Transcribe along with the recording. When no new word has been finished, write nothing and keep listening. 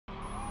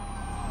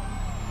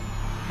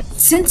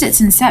Since its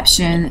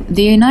inception,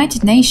 the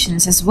United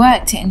Nations has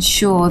worked to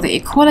ensure the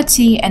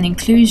equality and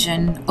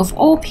inclusion of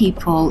all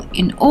people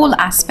in all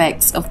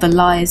aspects of the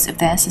lives of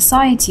their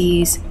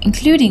societies,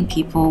 including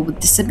people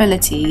with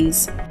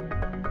disabilities.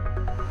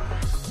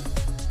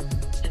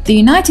 The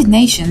United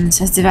Nations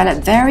has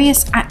developed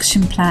various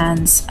action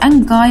plans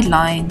and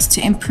guidelines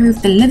to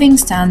improve the living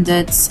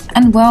standards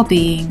and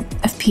well-being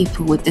of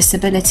people with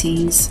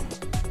disabilities.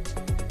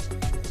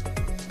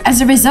 As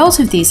a result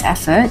of these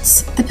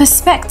efforts, the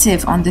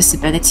perspective on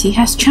disability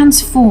has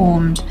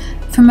transformed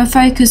from a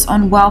focus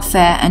on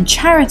welfare and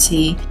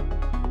charity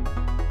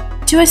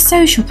to a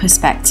social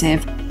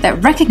perspective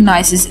that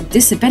recognizes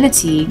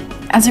disability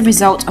as a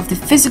result of the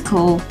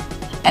physical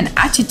and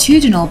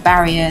attitudinal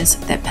barriers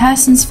that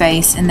persons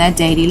face in their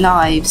daily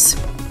lives.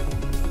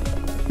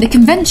 The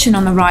Convention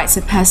on the Rights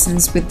of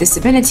Persons with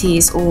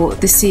Disabilities, or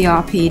the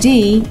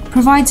CRPD,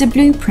 provides a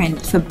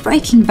blueprint for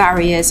breaking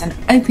barriers and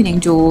opening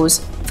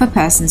doors for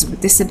persons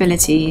with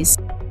disabilities.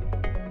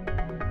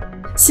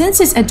 Since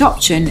its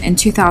adoption in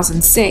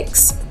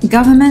 2006,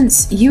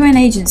 governments, UN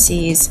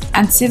agencies,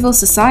 and civil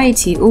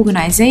society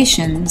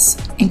organizations,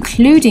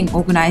 including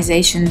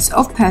organizations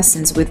of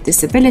persons with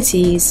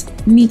disabilities,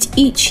 meet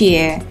each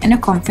year in a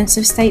Conference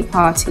of State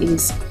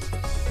Parties.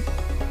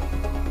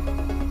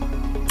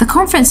 The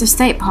Conference of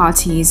State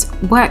Parties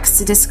works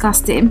to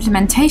discuss the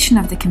implementation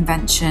of the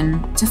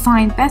Convention to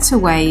find better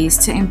ways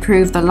to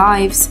improve the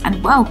lives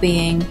and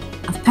well-being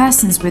of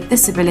persons with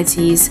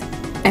disabilities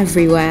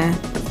everywhere.